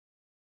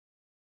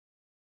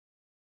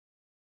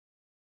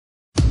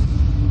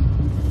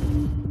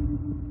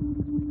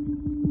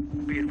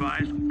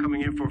advised,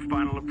 coming in for a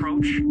final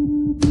approach.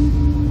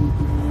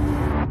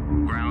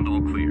 Ground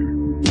all clear.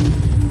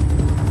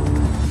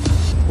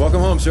 Welcome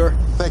home, sir.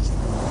 Thank you.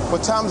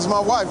 What time does my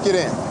wife get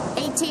in?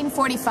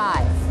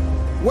 18:45.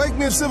 Wake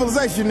me if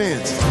civilization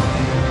ends.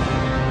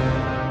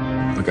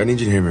 Look, I need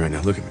you to hear me right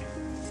now. Look at me.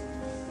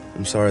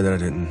 I'm sorry that I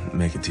didn't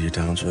make it to your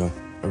talent show.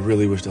 I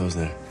really wished I was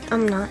there.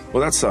 I'm not.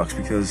 Well, that sucks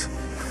because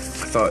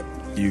I thought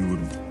you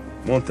would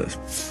want this.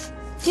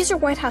 These are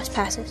White House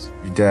passes.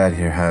 Your dad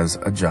here has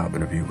a job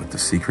interview with the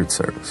Secret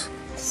Service.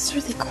 This is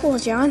really cool,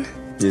 John.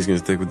 You just gonna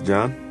stick with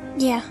John?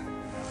 Yeah.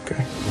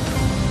 Okay.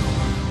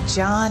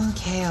 John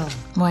Cale.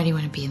 Why do you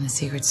want to be in the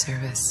Secret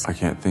Service? I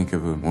can't think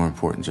of a more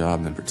important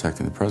job than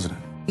protecting the president.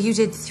 You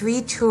did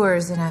 3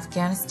 tours in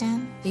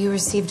Afghanistan. You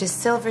received a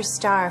Silver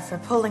Star for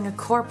pulling a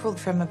corporal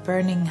from a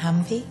burning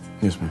Humvee.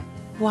 Yes, ma'am.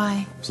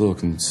 Why? I was a little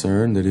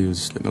concerned that he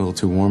was getting a little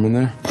too warm in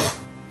there.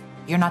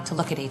 You're not to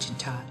look at Agent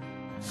Todd.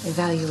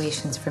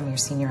 Evaluations from your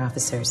senior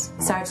officers.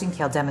 Sergeant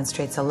Cale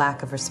demonstrates a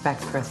lack of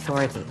respect for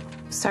authority.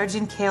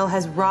 Sergeant Cale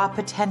has raw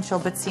potential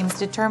but seems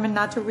determined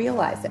not to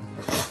realize it.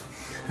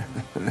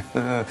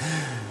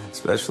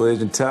 Special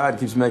Agent Todd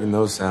keeps making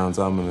those sounds.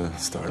 I'm gonna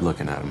start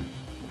looking at him.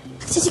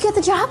 Did you get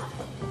the job?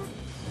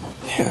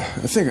 Yeah,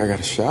 I think I got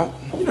a shot.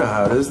 You know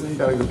how it is. They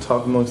gotta go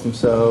talk amongst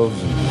themselves.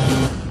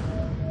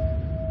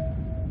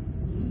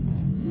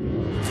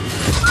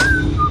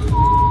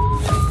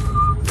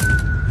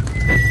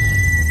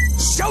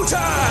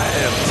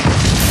 Showtime!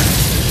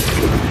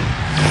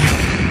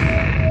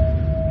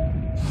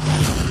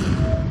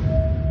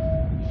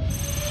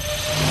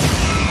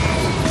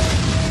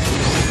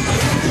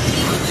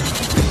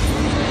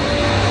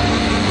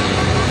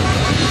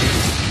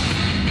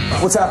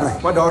 What's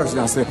happening? My daughter's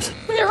downstairs.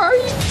 Where are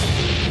you?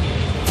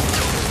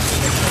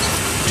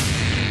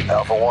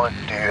 Alpha 1,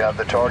 do you have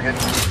the target?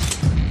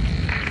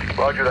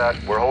 Roger that.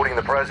 We're holding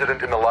the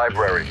president in the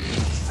library.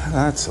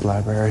 That's a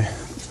library.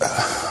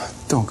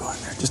 Don't go in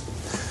there. Just...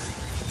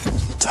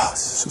 Oh,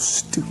 this is so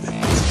stupid.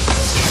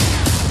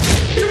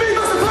 You mean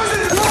Mr.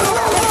 President?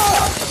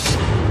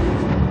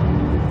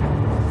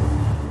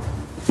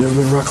 You ever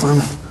been rock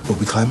climbing? What,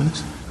 we climbing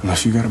this?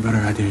 Unless you got a better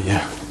idea,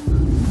 yeah.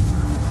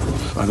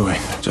 By the way,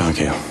 John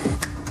Cale.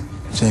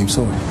 James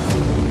Sawyer.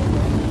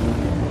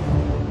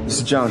 This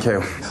is John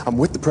Cale. I'm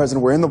with the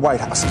president. We're in the White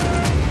House.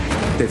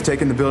 They've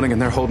taken the building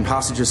and they're holding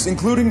hostages,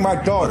 Including my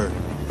daughter.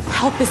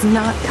 Help is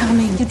not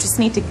coming. You just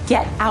need to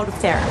get out of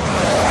there.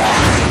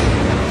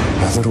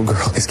 My little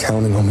girl is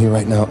counting on me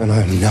right now, and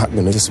I am not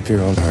going to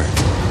disappear on her.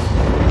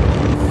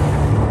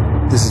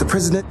 This is the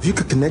president. If you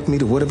could connect me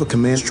to whatever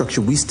command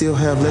structure we still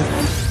have left.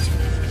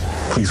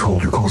 Please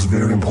hold. Your call is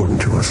very important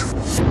to us.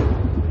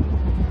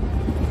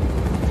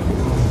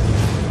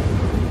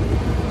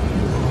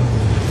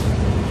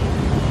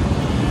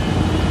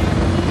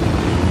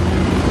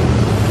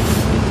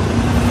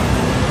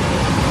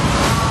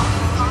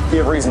 We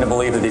have reason to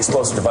believe that the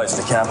explosive device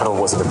at the Capitol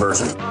was a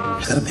diversion.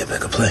 There's gotta be a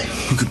backup play.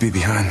 Who could be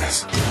behind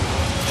this?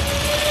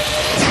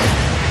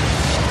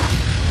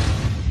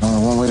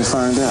 Only one way to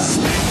find out.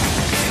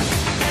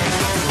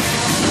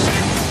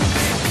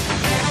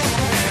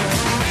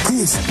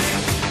 Please.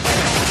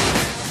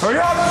 Hurry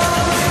up!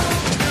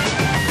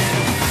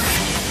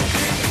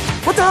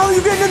 What the hell are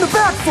you getting in the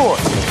back for?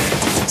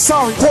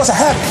 Sorry, force a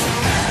habit.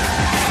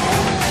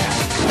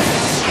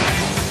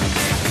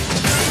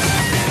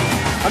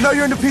 I know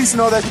you're into peace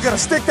and all that. You gotta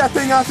stick that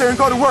thing out there and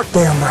go to work.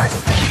 Damn right.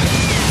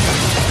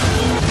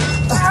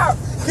 Ah!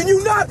 Can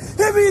you not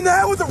hit me in the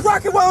head with a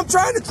rocket while I'm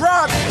trying to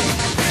drive?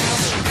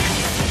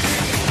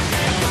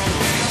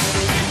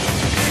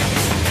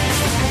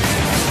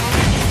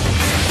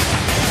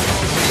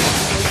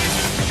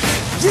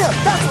 Yeah,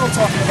 that's what I'm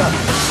talking about.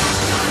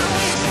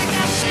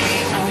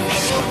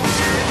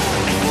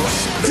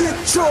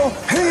 Get your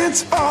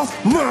hands off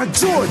my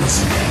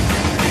Jordans.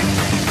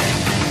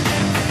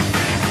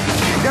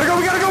 We gotta go,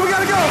 we gotta go, we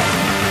gotta go!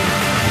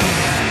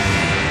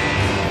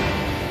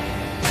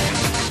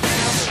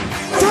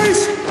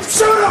 Freeze!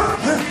 Shoot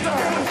him!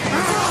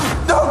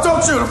 No,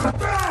 don't shoot him!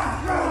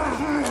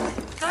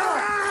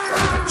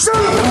 Shoot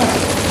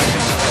him!